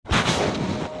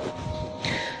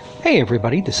Hey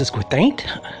everybody, this is Gwythaint,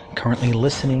 currently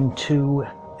listening to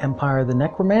Empire of the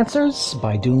Necromancers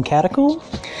by Dune Catacomb,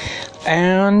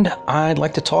 and I'd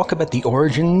like to talk about the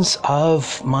origins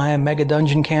of my Mega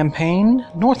Dungeon campaign,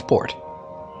 Northport.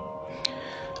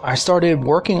 I started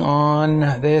working on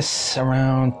this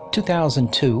around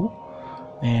 2002,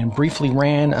 and briefly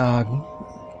ran a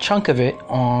chunk of it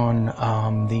on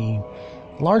the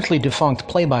largely defunct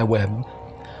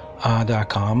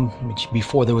PlayByWeb.com, which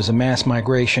before there was a mass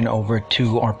migration over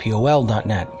to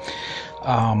RPOL.net.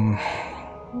 And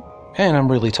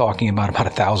I'm really talking about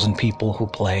 1,000 people who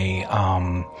play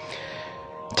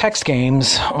text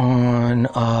games on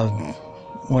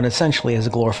what essentially is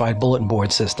a glorified bulletin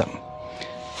board system.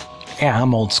 Yeah,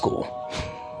 I'm old school.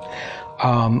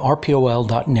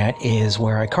 RPOL.net is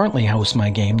where I currently host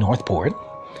my game, Northport,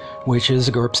 which is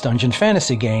a GURPS dungeon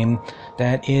fantasy game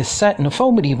that is set in a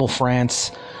faux medieval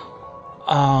France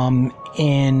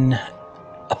in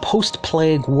a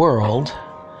post-plague world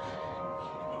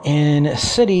in a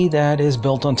city that is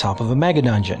built on top of a mega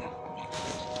dungeon.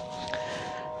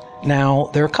 Now,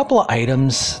 there are a couple of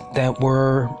items that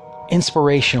were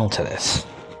inspirational to this.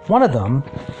 One of them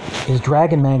is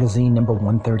Dragon Magazine number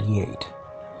 138,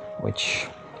 which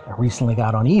I recently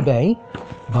got on eBay,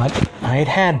 but I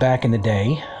had back in the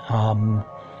day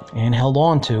and held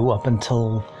on to up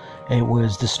until it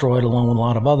was destroyed along with a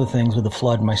lot of other things with the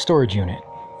flood in my storage unit.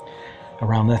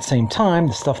 Around that same time,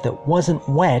 the stuff that wasn't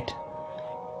wet,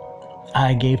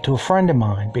 I gave to a friend of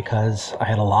mine because I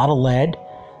had a lot of lead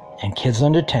and kids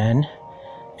under 10,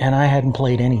 and I hadn't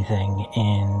played anything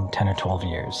in 10 or 12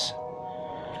 years.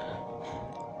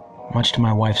 Much to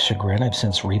my wife's chagrin, I've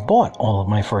since rebought all of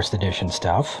my first edition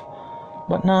stuff,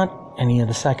 but not any of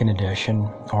the second edition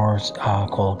or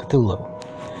Call of Cthulhu.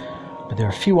 But there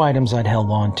are a few items I'd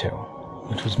held on to,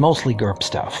 which was mostly GURP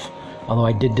stuff, although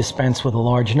I did dispense with a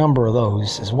large number of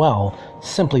those as well,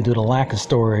 simply due to lack of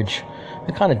storage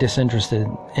and kind of disinterested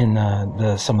in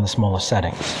some of the smaller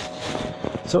settings.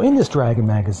 So in this Dragon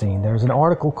magazine, there's an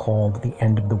article called The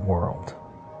End of the World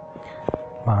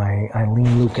by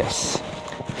Eileen Lucas,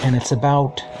 and it's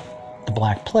about the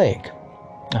Black Plague.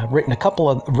 I've read a couple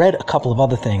of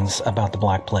other things about the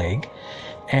Black Plague,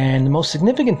 and the most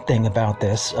significant thing about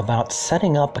this, about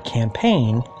setting up a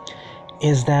campaign,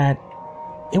 is that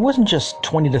it wasn't just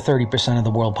 20 to 30% of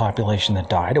the world population that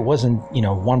died. It wasn't,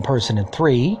 one person in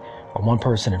 3 or one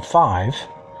person in 5.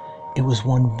 It was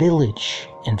one village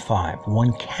in 5,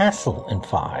 one castle in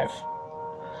 5.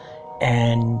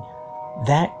 And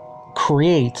that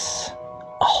creates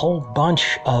a whole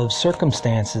bunch of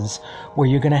circumstances where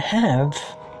you're going to have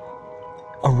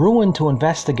a ruin to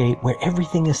investigate where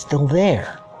everything is still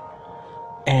there.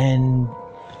 And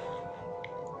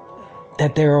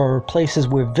that there are places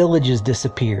where villages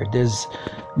disappeared. There's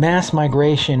mass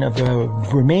migration of the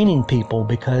remaining people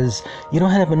because you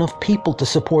don't have enough people to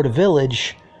support a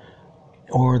village,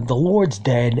 or the Lord's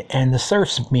dead and the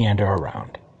serfs meander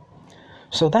around.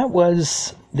 So that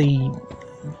was the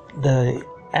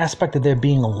aspect of there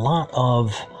being a lot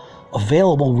of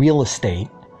available real estate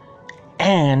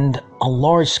and a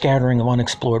large scattering of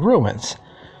unexplored ruins.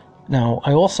 Now,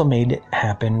 I also made it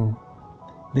happen,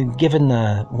 given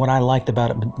what I liked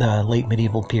about the late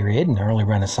medieval period and early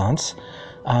Renaissance.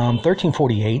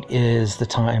 1348 is the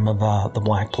time of the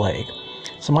Black Plague.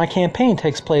 So my campaign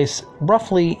takes place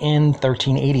roughly in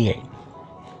 1388,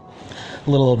 a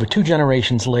little over 2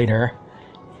 generations later,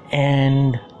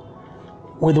 and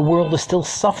where the world is still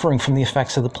suffering from the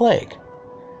effects of the plague.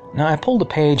 Now, I pulled a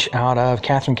page out of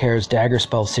Catherine Kerr's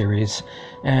Daggerspell series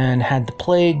and had the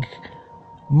plague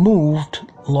moved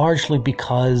largely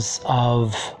because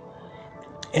of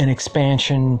an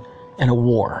expansion and a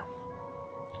war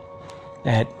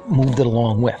that moved it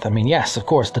along with. I mean, yes, of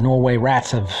course, the Norway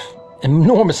rats have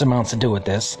enormous amounts to do with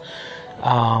this.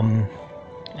 I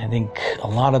think a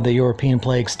lot of the European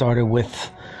plague started with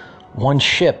one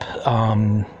ship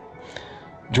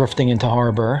drifting into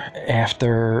harbor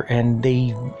and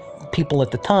the people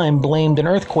at the time blamed an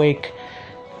earthquake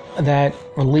that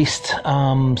released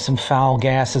some foul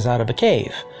gases out of a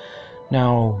cave.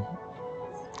 Now,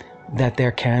 that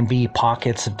there can be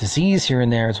pockets of disease here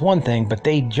and there is one thing, but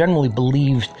they generally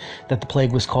believed that the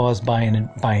plague was caused by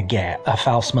a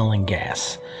foul-smelling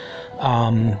gas.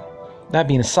 That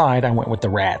being aside, I went with the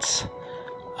rats.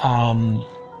 Part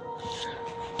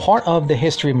of the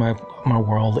history of my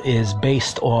world is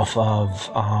based off of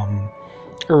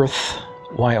Earth,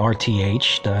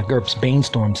 YRTH, the GURPS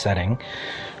Banestorm setting,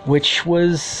 which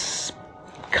was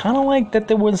kind of like that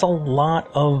there was a lot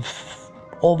of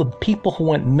all the people who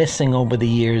went missing over the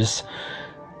years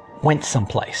went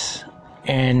someplace.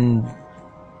 And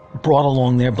brought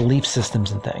along their belief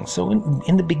systems and things. So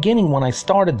in the beginning, when I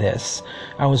started this,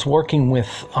 I was working with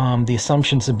the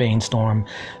assumptions of Bainstorm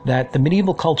that the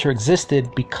medieval culture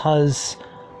existed because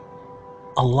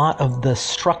a lot of the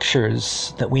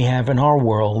structures that we have in our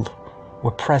world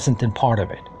were present in part of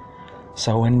it.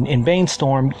 So in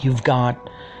Bainstorm, you've got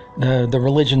the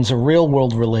religions are real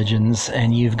world religions,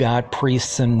 and you've got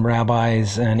priests and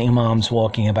rabbis and imams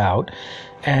walking about,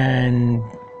 and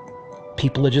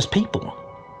people are just people.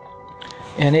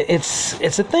 And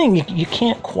it's a thing. You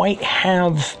can't quite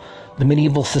have the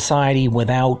medieval society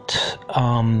without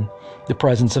the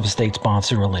presence of a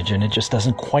state-sponsored religion. It just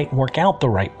doesn't quite work out the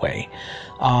right way.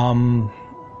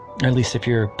 At least if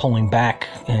you're pulling back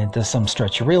into some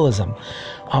stretch of realism.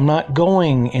 I'm not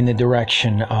going in the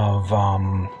direction of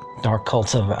dark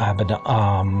cults of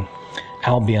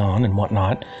Albion and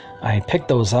whatnot. I picked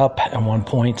those up at one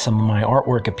point. Some of my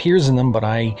artwork appears in them, but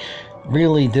I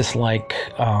really dislike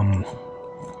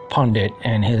Pundit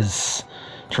and his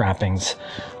trappings.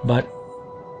 But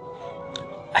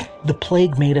the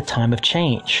plague made a time of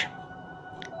change.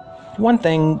 One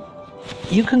thing,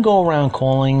 you can go around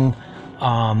calling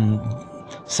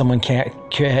someone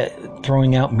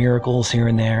throwing out miracles here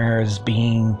and there as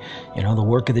being, the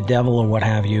work of the devil or what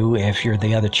have you, if you're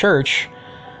the other church.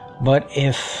 But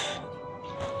if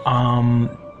a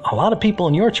lot of people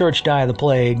in your church die of the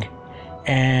plague,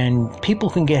 and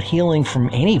people can get healing from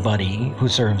anybody who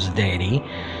serves a deity,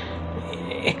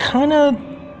 it kind of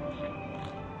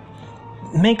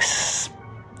makes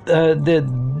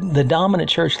the dominant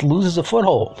church loses a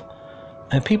foothold.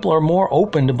 And people are more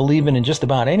open to believing in just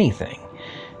about anything.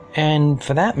 And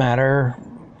for that matter,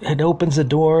 it opens the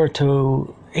door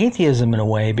to atheism in a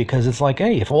way, because it's like,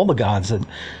 hey, if all the gods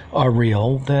are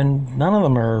real, then none of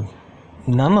them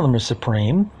are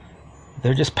supreme.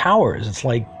 They're just powers. It's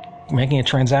like making a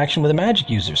transaction with a magic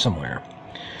user somewhere.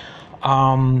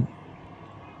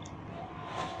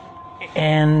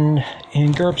 And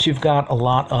in GURPS, you've got a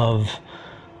lot of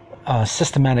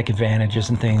systematic advantages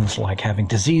and things like having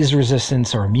disease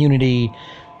resistance or immunity,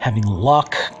 having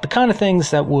luck, the kind of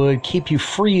things that would keep you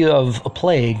free of a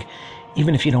plague,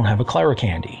 even if you don't have a cleric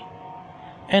handy.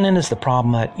 And then there's the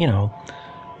problem that,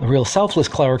 the real selfless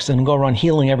clerics then go around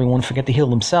healing everyone, forget to heal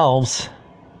themselves,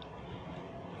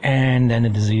 and then the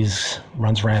disease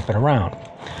runs rampant around.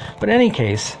 But in any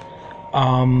case,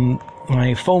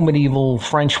 my faux medieval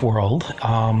French world,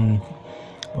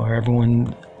 where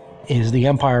everyone is the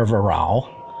Empire of Aral,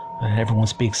 and everyone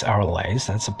speaks Aralais.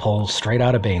 That's a pull straight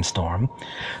out of Bainstorm.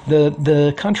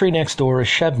 The country next door is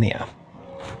Shevnia,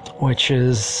 which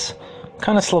is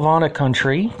kind of Slavonic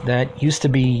country that used to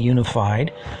be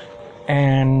unified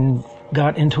and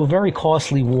got into a very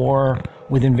costly war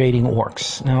with invading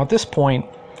orcs. Now, at this point,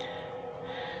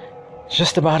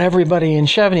 just about everybody in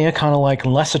Shevnia, kind of like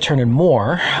Lesser Turn and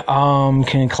more,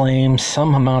 can claim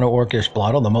some amount of orcish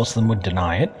blood, although most of them would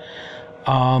deny it.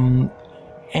 And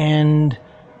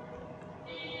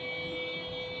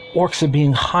orcs are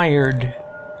being hired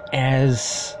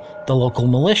as the local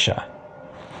militia.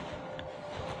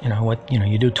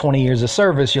 You do 20 years of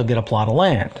service, you'll get a plot of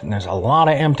land. And there's a lot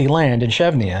of empty land in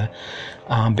Shevnia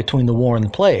between the war and the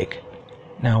plague.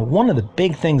 Now, one of the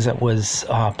big things that was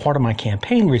part of my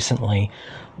campaign recently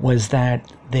was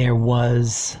that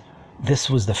this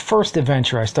was the first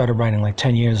adventure I started writing like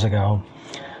 10 years ago,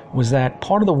 was that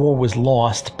part of the war was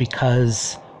lost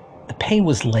because the pay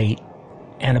was late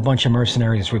and a bunch of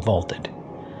mercenaries revolted.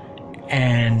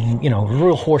 And,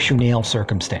 real horseshoe nail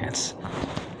circumstance.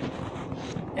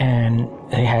 And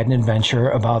they had an adventure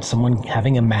about someone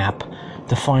having a map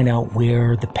to find out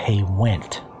where the pay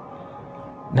went.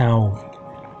 Now,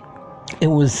 it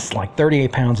was like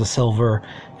 38 pounds of silver,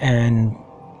 and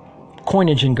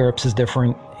coinage in GURPS is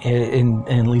different,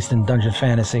 at least in Dungeon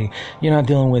Fantasy. You're not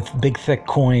dealing with big, thick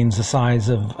coins the size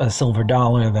of a silver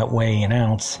dollar that weigh an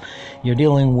ounce. You're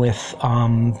dealing with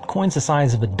coins the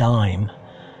size of a dime,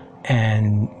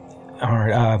 and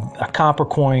a copper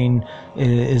coin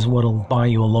is what'll buy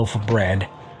you a loaf of bread.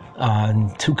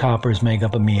 2 coppers make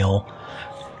up a meal.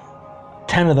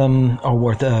 10 of them are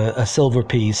worth a silver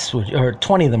piece, or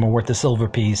 20 of them are worth a silver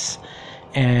piece,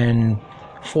 and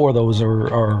 4 of those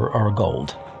are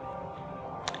gold.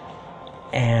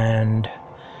 And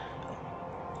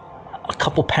a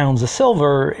couple pounds of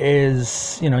silver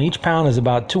is, each pound is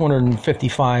about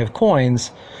 255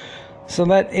 coins. So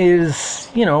that is,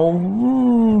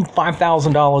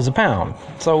 $5,000 a pound.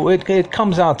 So it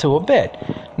comes out to a bit.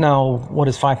 Now, what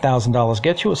does $5,000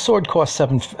 get you? A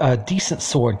decent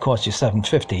sword costs you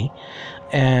 $750,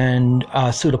 and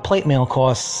a suit of plate mail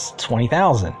costs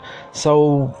 $20,000.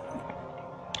 So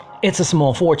it's a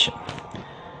small fortune.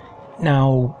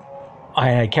 Now, I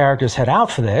had characters head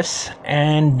out for this,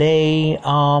 and they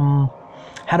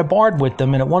had a bard with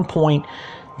them. And at one point,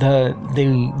 they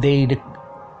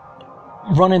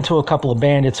run into a couple of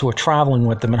bandits who are traveling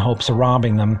with them in hopes of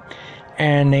robbing them.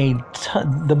 And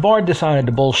the bard decided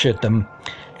to bullshit them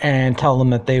and tell them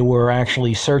that they were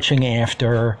actually searching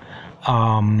after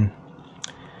the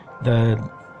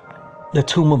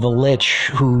tomb of a lich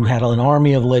who had an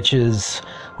army of liches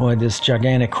who had this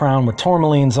gigantic crown with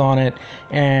tourmalines on it,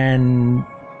 and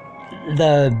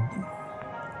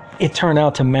it turned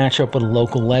out to match up with a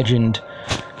local legend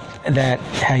that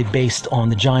had based on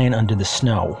the Giant Under the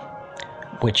Snow,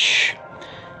 which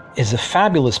is a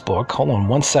fabulous book. Hold on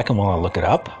one second while I look it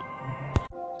up.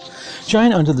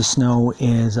 Giant Under the Snow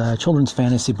is a children's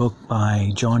fantasy book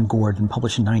by John Gordon,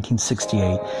 published in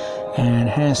 1968, and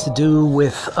has to do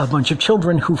with a bunch of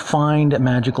children who find a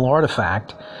magical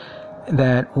artifact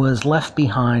that was left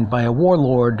behind by a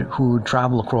warlord who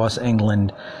traveled across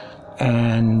England,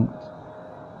 and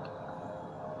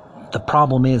the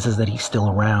problem is that he's still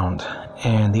around,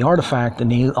 and the artifact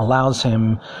allows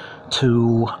him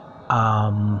to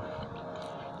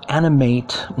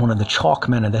animate one of the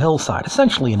chalkmen of the hillside,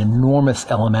 essentially an enormous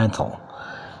elemental.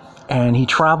 And he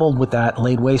traveled with that,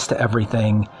 laid waste to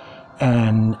everything,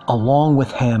 and along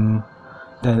with him,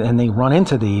 and they run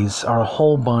into these, are a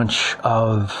whole bunch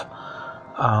of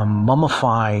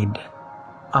mummified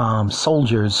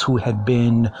soldiers who had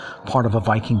been part of a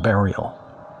Viking burial.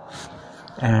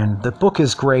 And the book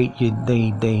is great.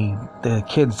 The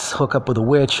kids hook up with a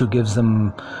witch who gives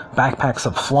them backpacks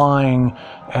of flying,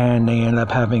 and they end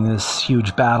up having this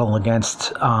huge battle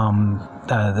against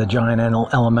the giant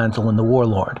elemental and the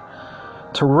warlord.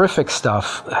 Terrific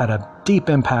stuff. Had a deep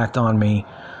impact on me.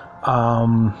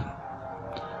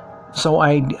 So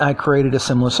I created a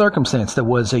similar circumstance. There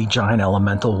was a giant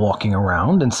elemental walking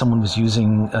around, and someone was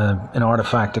using an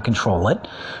artifact to control it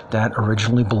that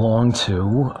originally belonged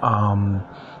to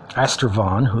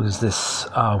Astervan, who's this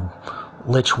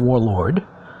lich warlord,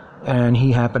 and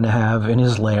he happened to have in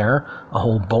his lair a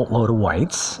whole boatload of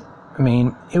wights. I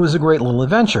mean, it was a great little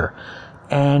adventure,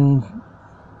 and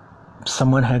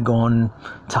someone had gone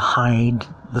to hide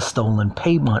the stolen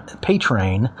pay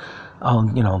train,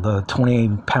 the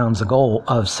 28 pounds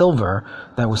of silver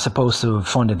that was supposed to have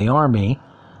funded the army,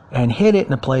 and hid it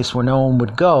in a place where no one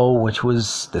would go, which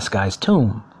was this guy's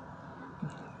tomb.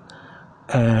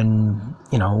 And,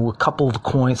 a couple of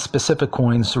specific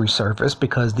coins resurfaced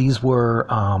because these were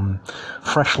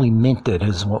freshly minted,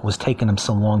 is what was taking them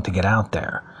so long to get out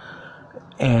there.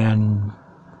 And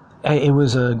it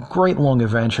was a great long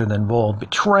adventure that involved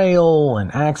betrayal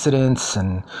and accidents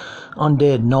and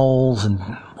undead gnolls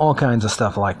and all kinds of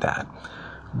stuff like that.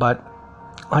 But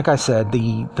like I said,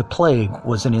 the plague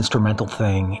was an instrumental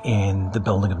thing in the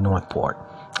building of Northport.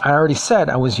 I already said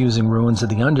I was using Ruins of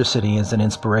the Undercity as an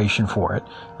inspiration for it.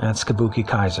 That's Kabuki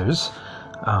Kaiser's,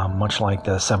 much like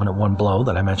the 7 at 1 Blow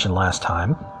that I mentioned last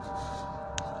time.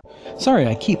 Sorry,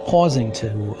 I keep pausing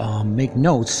to make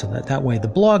notes so that way the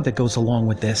blog that goes along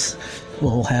with this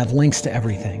will have links to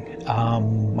everything.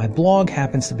 My blog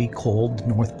happens to be called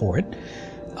Northport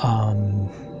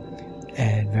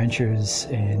Adventures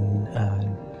in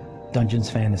Dungeons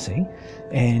Fantasy,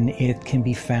 and it can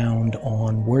be found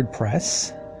on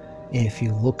WordPress. If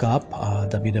you look up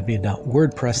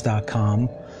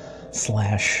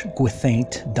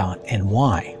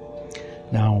www.wordpress.com/Gwythaint.ny.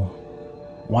 Now,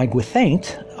 why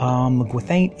Gwythaint?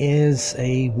 Gwythaint is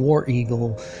a war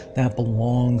eagle that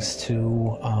belongs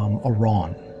to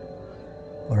Aran,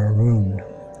 or Arun,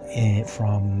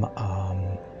 from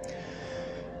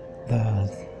the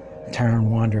Taran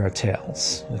Wanderer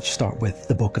Tales, which start with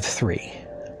the Book of Three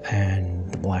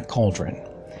and the Black Cauldron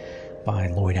by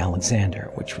Lloyd Alexander,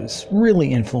 which was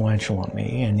really influential on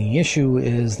me. And the issue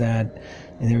is that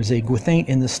there's a Gwythaint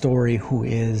in the story who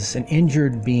is an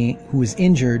injured being, who is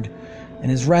injured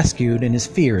and is rescued and is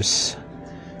fierce.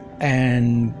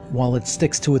 And while it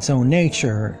sticks to its own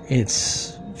nature,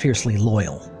 it's fiercely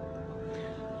loyal.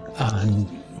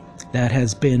 That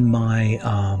has been my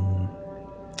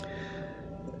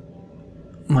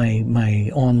my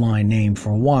online name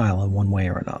for a while, in one way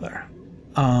or another.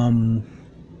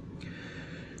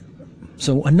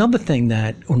 So another thing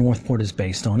that Northport is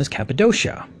based on is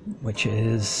Cappadocia, which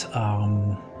is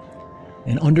an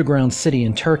underground city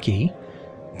in Turkey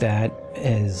that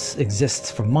exists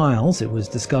for miles. It was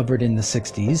discovered in the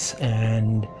 60s,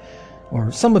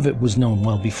 or some of it was known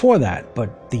well before that,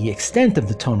 but the extent of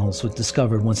the tunnels was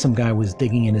discovered when some guy was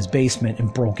digging in his basement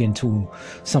and broke into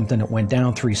something that went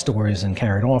down 3 stories and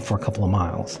carried off for a couple of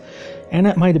miles. And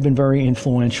that might have been very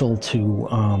influential to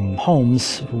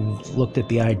Holmes, who looked at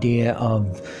the idea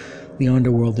of the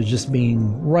underworld as just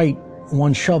being right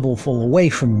one shovelful away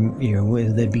from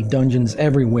you. There'd be dungeons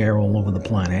everywhere all over the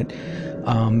planet.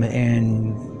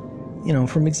 And,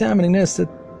 from examining this, it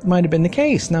might have been the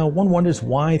case. Now, one wonders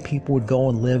why people would go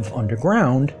and live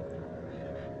underground.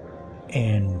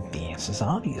 And the answer is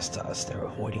obvious to us. They're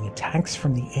avoiding attacks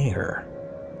from the air.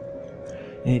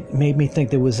 It made me think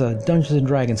there was a Dungeons &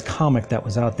 Dragons comic that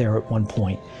was out there at one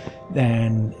point,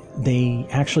 and they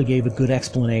actually gave a good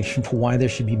explanation for why there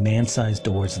should be man-sized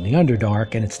doors in the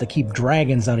Underdark, and it's to keep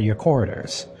dragons out of your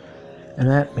corridors. And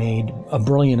that made a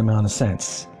brilliant amount of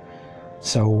sense.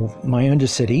 So my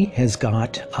Undercity has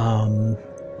got,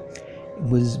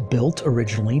 was built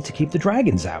originally to keep the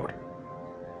dragons out,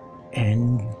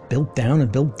 and built down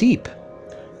and built deep.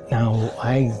 Now,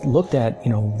 I looked at,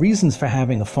 reasons for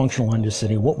having a functional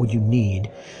Undercity. What would you need?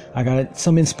 I got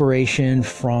some inspiration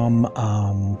from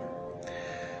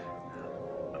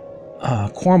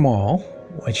Cornwall,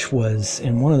 which was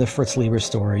in one of the Fritz Leiber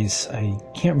stories. I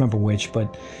can't remember which,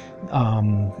 but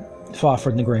Fafhrd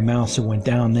and the Grey Mouse, who went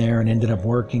down there and ended up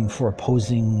working for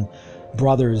opposing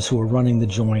brothers who were running the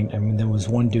joint. I mean, there was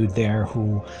one dude there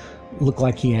who looked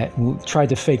like who tried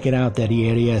to fake it out that he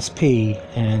had ESP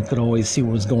and could always see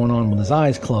what was going on with his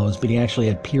eyes closed, but he actually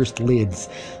had pierced lids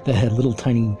that had little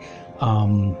tiny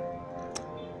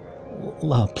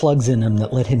plugs in them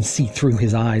that let him see through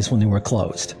his eyes when they were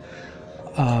closed.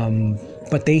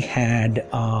 But they had,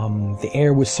 the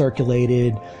air was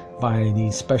circulated by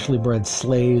these specially bred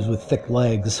slaves with thick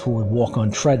legs who would walk on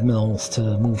treadmills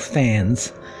to move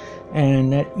fans.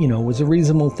 And that, was a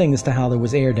reasonable thing as to how there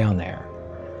was air down there.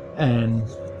 And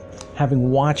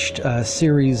having watched a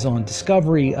series on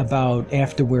Discovery about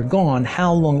after we're gone,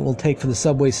 how long it will take for the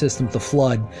subway system to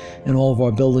flood and all of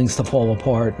our buildings to fall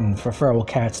apart and for feral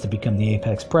cats to become the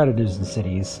apex predators in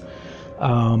cities.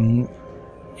 And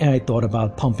I thought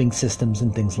about pumping systems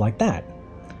and things like that.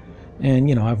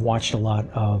 And, I've watched a lot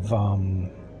of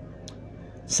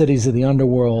Cities of the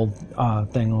Underworld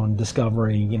thing on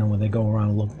Discovery, where they go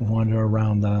around and wander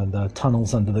around the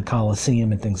tunnels under the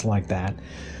Colosseum and things like that.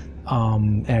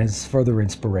 As further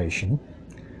inspiration.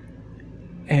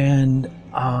 And,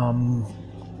 I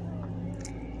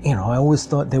always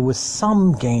thought there was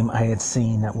some game I had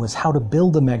seen that was how to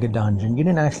build a mega dungeon. You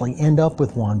didn't actually end up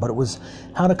with one, but it was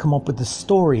how to come up with the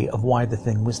story of why the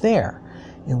thing was there.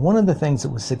 And one of the things that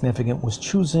was significant was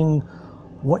choosing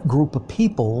what group of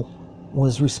people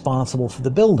was responsible for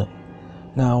the building.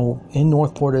 Now, in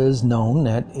Northport, it is known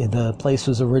that the place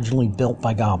was originally built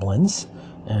by goblins,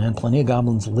 and plenty of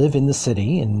goblins live in the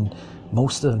city, and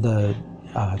most of the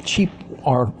cheap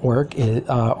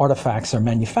artifacts are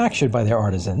manufactured by their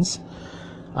artisans.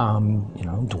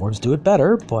 Dwarves do it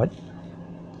better, but...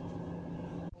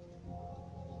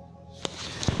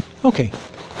 Okay,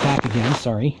 back again,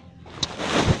 sorry.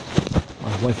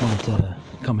 My wife wanted to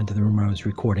come into the room where I was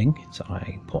recording, so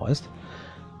I paused.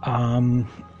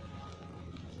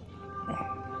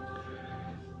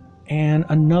 And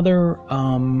another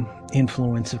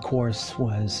influence, of course,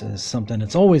 was something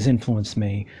that's always influenced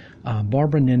me,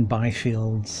 Barbara Nin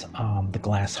Byfield's The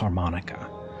Glass Harmonica,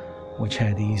 which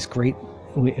had these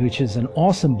which is an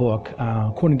awesome book.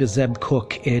 According to Zeb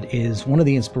Cook, it is one of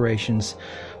the inspirations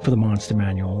for the Monster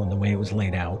Manual and the way it was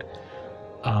laid out.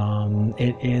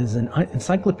 It is an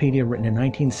encyclopedia written in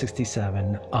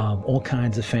 1967 of all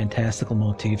kinds of fantastical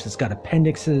motifs. It's got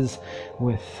appendixes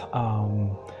with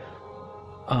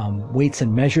weights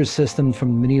and measures system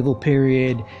from the medieval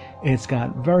period. It's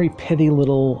got very pithy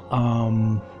little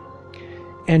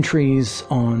entries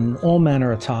on all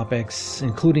manner of topics,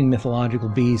 including mythological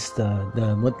beasts,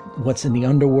 what's in the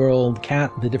underworld,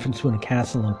 the difference between a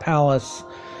castle and palace,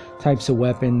 types of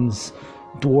weapons,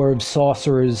 dwarves,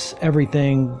 sorcerers,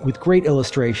 everything, with great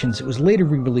illustrations. It was later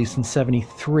re-released in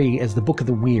 '73 as the Book of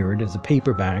the Weird, as a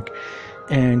paperback,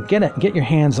 and get your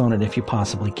hands on it if you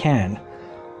possibly can.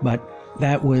 But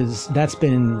that's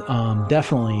been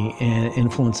definitely an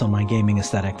influence on my gaming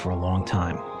aesthetic for a long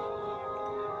time.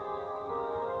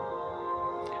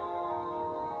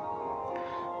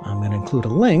 I'm going to include a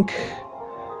link.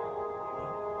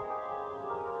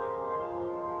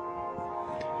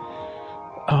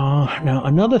 Now,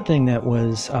 another thing that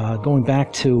was going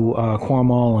back to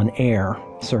Cornwall and air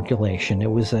circulation, it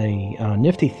was a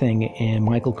nifty thing in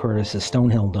Michael Curtis's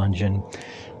Stonehill dungeon,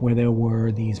 where there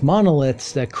were these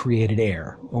monoliths that created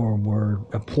air, or were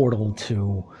a portal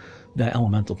to the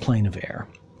elemental plane of air.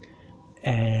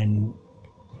 And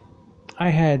I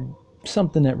had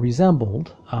something that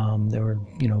resembled, there were,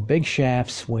 big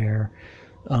shafts where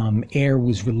air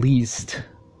was released,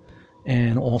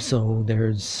 and also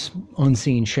there's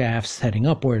unseen shafts heading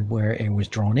upward where air was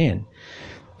drawn in.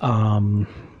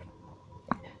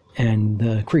 And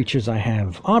the creatures I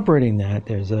have operating that,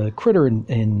 there's a critter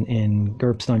in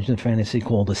GURPS Dungeons & Fantasy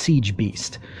called a Siege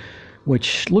Beast,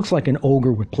 which looks like an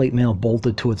ogre with plate mail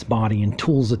bolted to its body and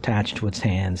tools attached to its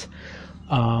hands.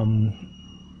 I've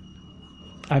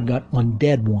got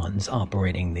undead ones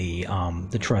operating the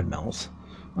treadmills.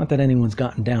 Not that anyone's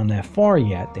gotten down that far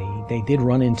yet. They did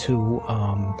run into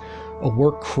a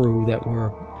work crew that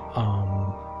were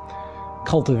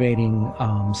cultivating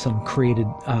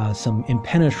some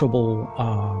impenetrable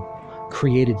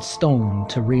created stone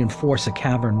to reinforce a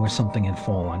cavern where something had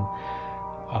fallen.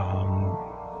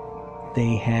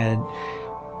 They had,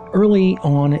 early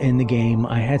on in the game,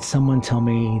 I had someone tell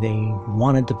me they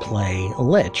wanted to play a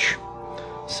lich.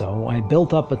 So I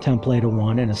built up a template of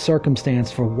one and a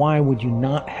circumstance for why would you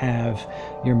not have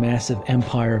your massive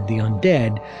empire of the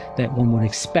undead that one would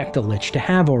expect a lich to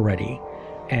have already.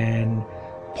 And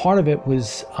part of it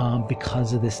was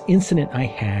because of this incident I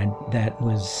had that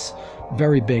was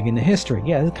very big in the history.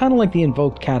 Yeah, it's kind of like the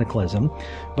invoked cataclysm,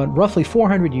 but roughly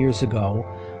 400 years ago,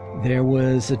 there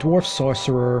was a dwarf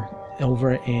sorcerer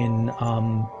over in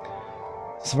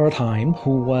Svartheim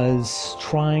who was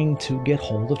trying to get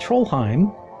hold of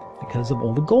Trollheim because of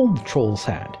all the gold the trolls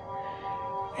had.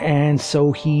 And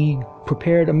so he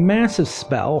prepared a massive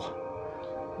spell,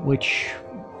 which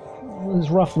was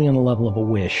roughly on the level of a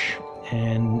wish.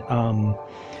 And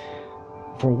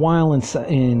for a while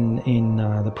in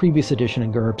the previous edition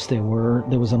of GURPS,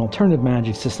 there was an alternative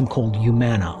magic system called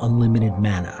Umana, unlimited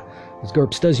mana. Because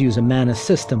GURPS does use a mana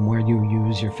system where you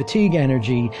use your fatigue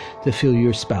energy to fill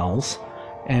your spells,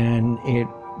 and it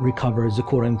recovers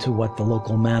according to what the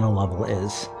local mana level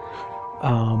is.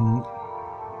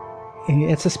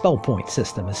 It's a spell point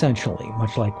system, essentially,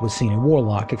 much like was seen in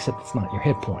Warlock, except it's not your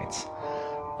hit points.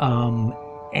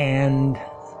 And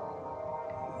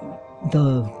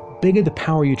the bigger the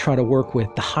power you try to work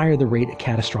with, the higher the rate of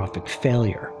catastrophic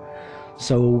failure.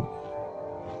 So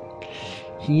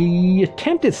he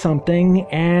attempted something,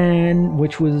 and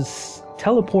which was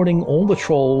teleporting all the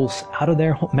trolls out of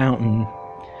their mountain,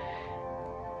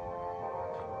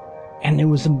 and there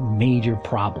was a major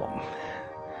problem.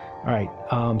 All right,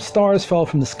 stars fell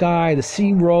from the sky, the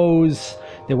sea rose,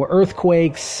 there were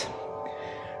earthquakes.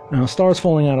 Now, stars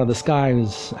falling out of the sky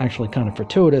was actually kind of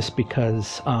fortuitous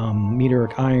because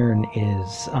meteoric iron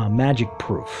is magic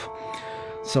proof.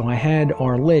 So I had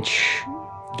our lich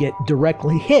get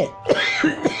directly hit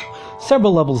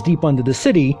several levels deep under the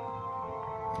city.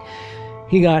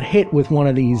 He got hit with one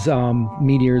of these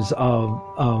meteors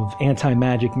of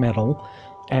anti-magic metal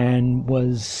and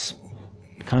was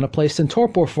kind of placed in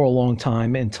torpor for a long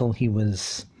time until he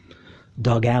was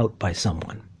dug out by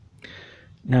someone.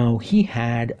 Now, he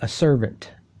had a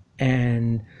servant,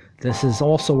 and this is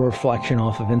also a reflection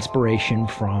off of inspiration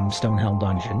from Stonehell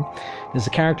Dungeon. There's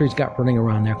a character he's got running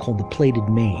around there called the Plated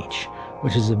Mage,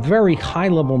 which is a very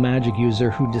high-level magic user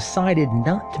who decided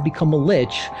not to become a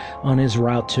lich on his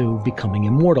route to becoming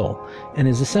immortal, and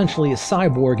is essentially a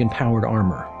cyborg in powered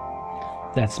armor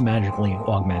that's magically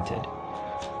augmented.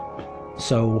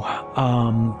 So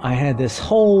I had this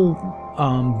whole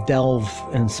delve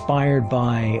inspired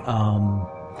by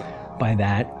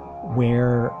that,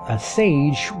 where a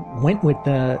sage went with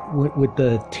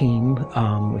the team,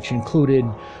 which included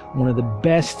one of the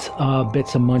best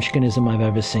bits of munchkinism I've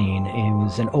ever seen. It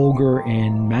was an ogre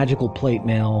in magical plate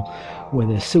mail with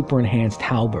a super enhanced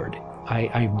halberd.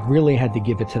 I really had to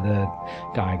give it to the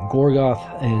guy. Gorgoth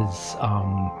is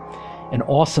an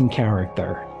awesome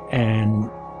character,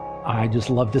 and I just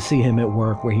love to see him at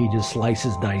work, where he just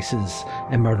slices, dices,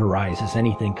 and murderizes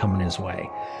anything coming his way.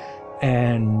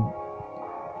 And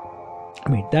I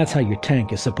mean, that's how your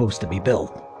tank is supposed to be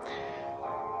built.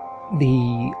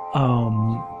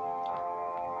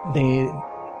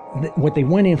 What they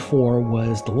went in for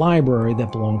was the library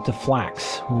that belonged to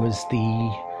Flax, who was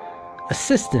the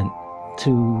assistant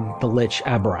to the Lich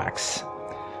Abrax.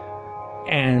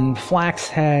 And Flax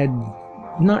had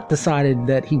not decided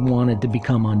that he wanted to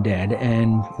become undead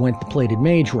and went the Plated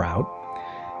Mage route.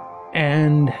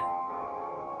 And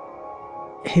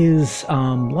his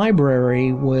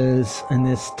library was in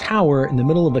this tower in the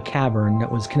middle of a cavern that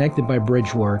was connected by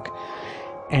bridge work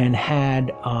and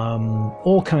had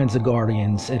all kinds of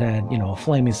guardians. It had, a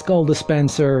flaming skull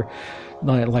dispenser,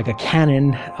 like a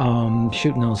cannon,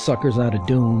 shooting those suckers out of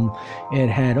doom. It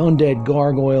had undead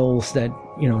gargoyles that,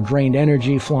 drained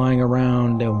energy flying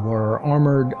around. There were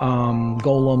armored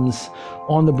golems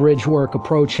on the bridge work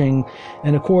approaching.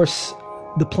 And of course,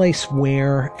 the place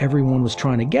where everyone was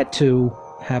trying to get to,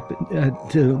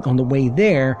 on the way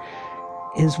there,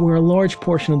 is where a large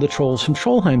portion of the trolls from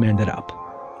Trollheim ended up.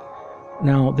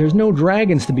 Now, there's no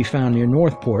dragons to be found near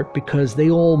Northport because they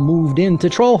all moved into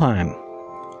Trollheim,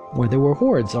 where there were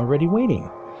hordes already waiting.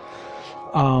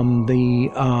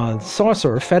 The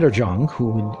sorcerer Fetterjung,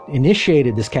 who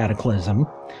initiated this cataclysm,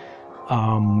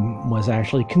 was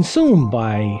actually consumed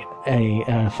by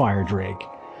a fire drake.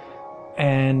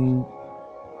 And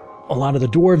a lot of the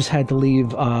dwarves had to leave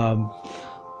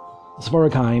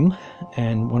Svargheim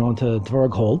and went on to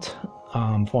Dvergholt,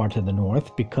 far to the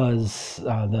north, because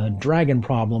the dragon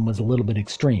problem was a little bit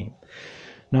extreme.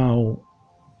 Now,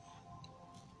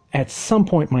 at some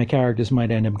point, my characters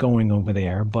might end up going over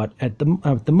there, but at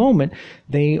the moment,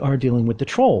 they are dealing with the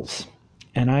trolls.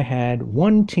 And I had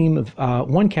one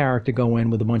character go in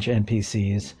with a bunch of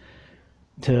NPCs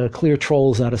to clear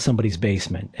trolls out of somebody's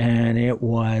basement, and it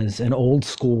was an old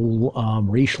school,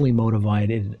 racially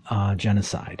motivated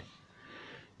genocide.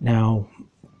 Now,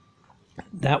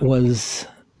 that was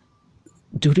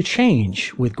due to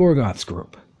change with Gorgoth's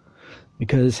group,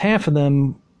 because half of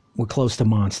them were close to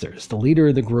monsters. The leader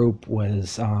of the group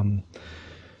was a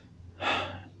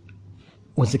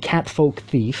catfolk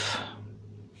thief,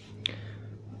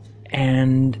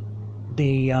 and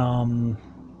there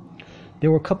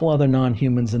were a couple other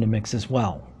non-humans in the mix as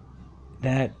well.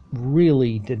 That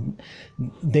really didn't.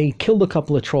 They killed a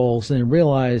couple of trolls and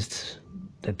realized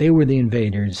that they were the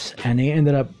invaders, and they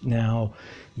ended up now.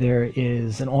 There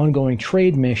is an ongoing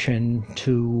trade mission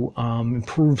to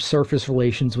improve surface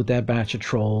relations with that batch of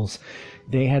trolls.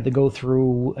 They had to go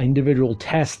through individual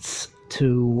tests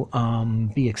to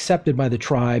be accepted by the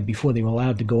tribe before they were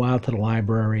allowed to go out to the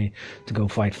library to go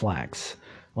fight Flax.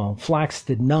 Well, Flax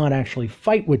did not actually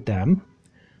fight with them.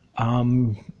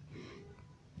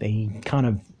 They kind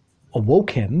of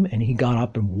awoke him, and he got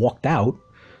up and walked out.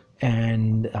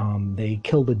 And they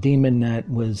killed a demon that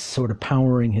was sort of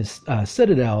powering his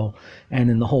citadel, and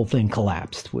then the whole thing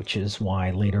collapsed, which is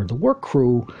why later the work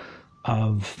crew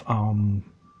of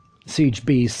Siege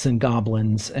Beasts and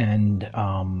Goblins and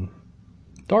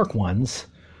Dark Ones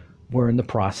were in the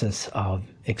process of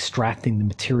extracting the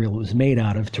material it was made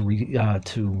out of to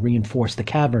reinforce the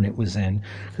cavern it was in,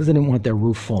 because they didn't want their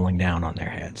roof falling down on their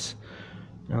heads.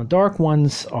 Now, Dark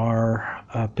Ones are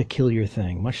a peculiar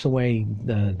thing, much the way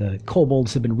the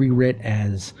kobolds have been rewrit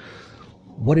as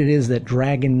what it is that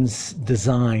dragons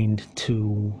designed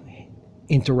to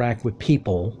interact with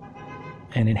people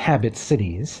and inhabit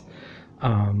cities.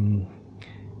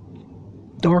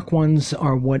 Dark Ones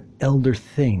are what Elder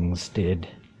Things did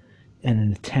in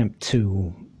an attempt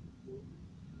to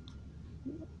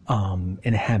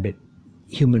inhabit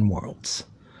human worlds.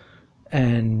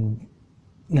 And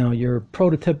now your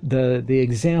prototype, the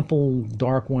example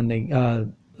Dark One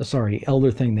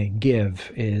Elder Thing they give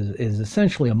is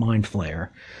essentially a mind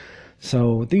flayer.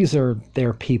 So these are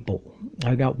their people.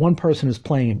 I got one person who's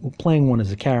playing one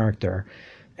as a character,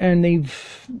 and they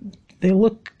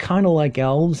look kind of like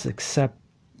elves, except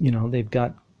they've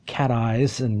got cat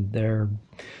eyes and their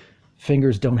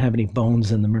fingers don't have any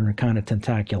bones in them and are kind of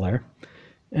tentacular,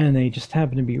 and they just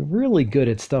happen to be really good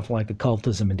at stuff like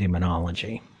occultism and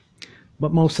demonology.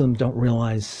 But most of them don't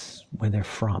realize where they're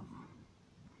from.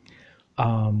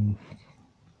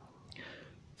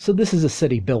 So this is a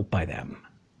city built by them,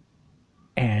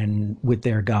 and with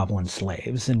their goblin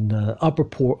slaves. And the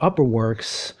upper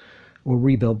works were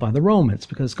rebuilt by the Romans,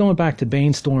 because going back to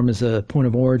Banestorm as a point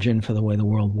of origin for the way the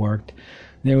world worked,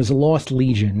 there was a lost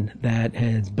legion that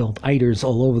had built eiters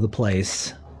all over the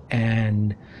place,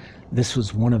 and this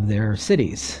was one of their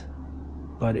cities.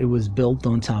 But it was built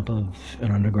on top of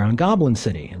an underground goblin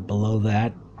city, and below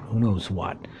that, who knows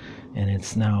what. And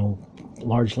it's now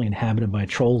largely inhabited by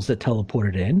trolls that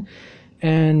teleported in,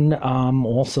 and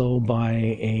also by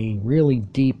a really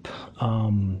deep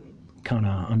kind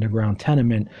of underground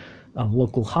tenement of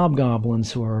local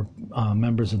hobgoblins who are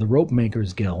members of the Rope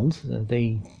Makers Guild.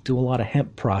 They do a lot of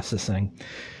hemp processing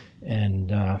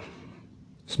and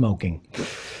smoking.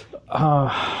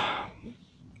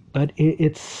 But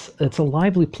it's a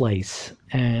lively place,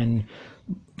 and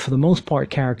for the most part,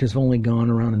 characters have only gone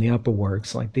around in the upper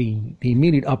works. Like the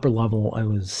immediate upper level, I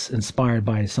was inspired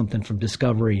by something from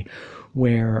Discovery,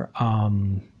 where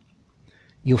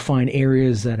you'll find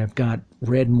areas that have got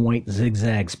red and white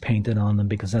zigzags painted on them,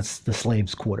 because that's the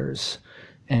slaves' quarters.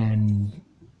 And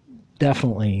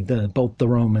definitely both the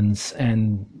Romans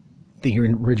and the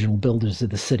original builders of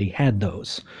the city had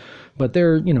those. But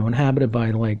they're, inhabited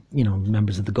by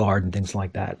members of the guard and things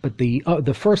like that. But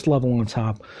the first level on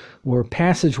top were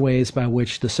passageways by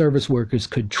which the service workers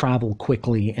could travel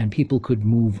quickly, and people could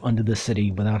move under the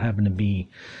city without having to be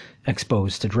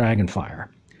exposed to dragonfire.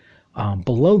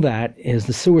 Below that is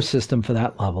the sewer system for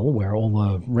that level, where all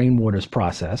the rainwater is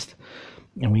processed.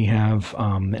 And we have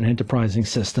an enterprising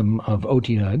system of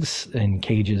OTUGs and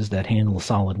cages that handle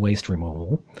solid waste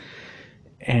removal.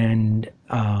 And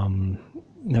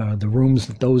the rooms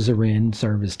that those are in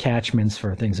serve as catchments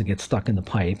for things that get stuck in the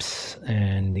pipes.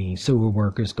 And the sewer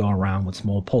workers go around with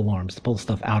small pole arms to pull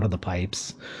stuff out of the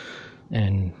pipes,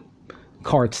 and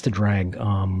carts to drag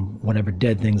whatever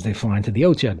dead things they find to the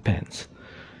OTUG pens.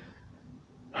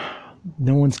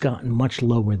 No one's gotten much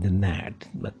lower than that,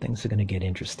 but things are going to get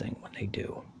interesting when they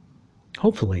do.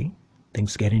 Hopefully,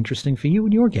 things get interesting for you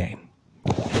in your game.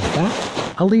 With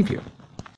that, I'll leave you.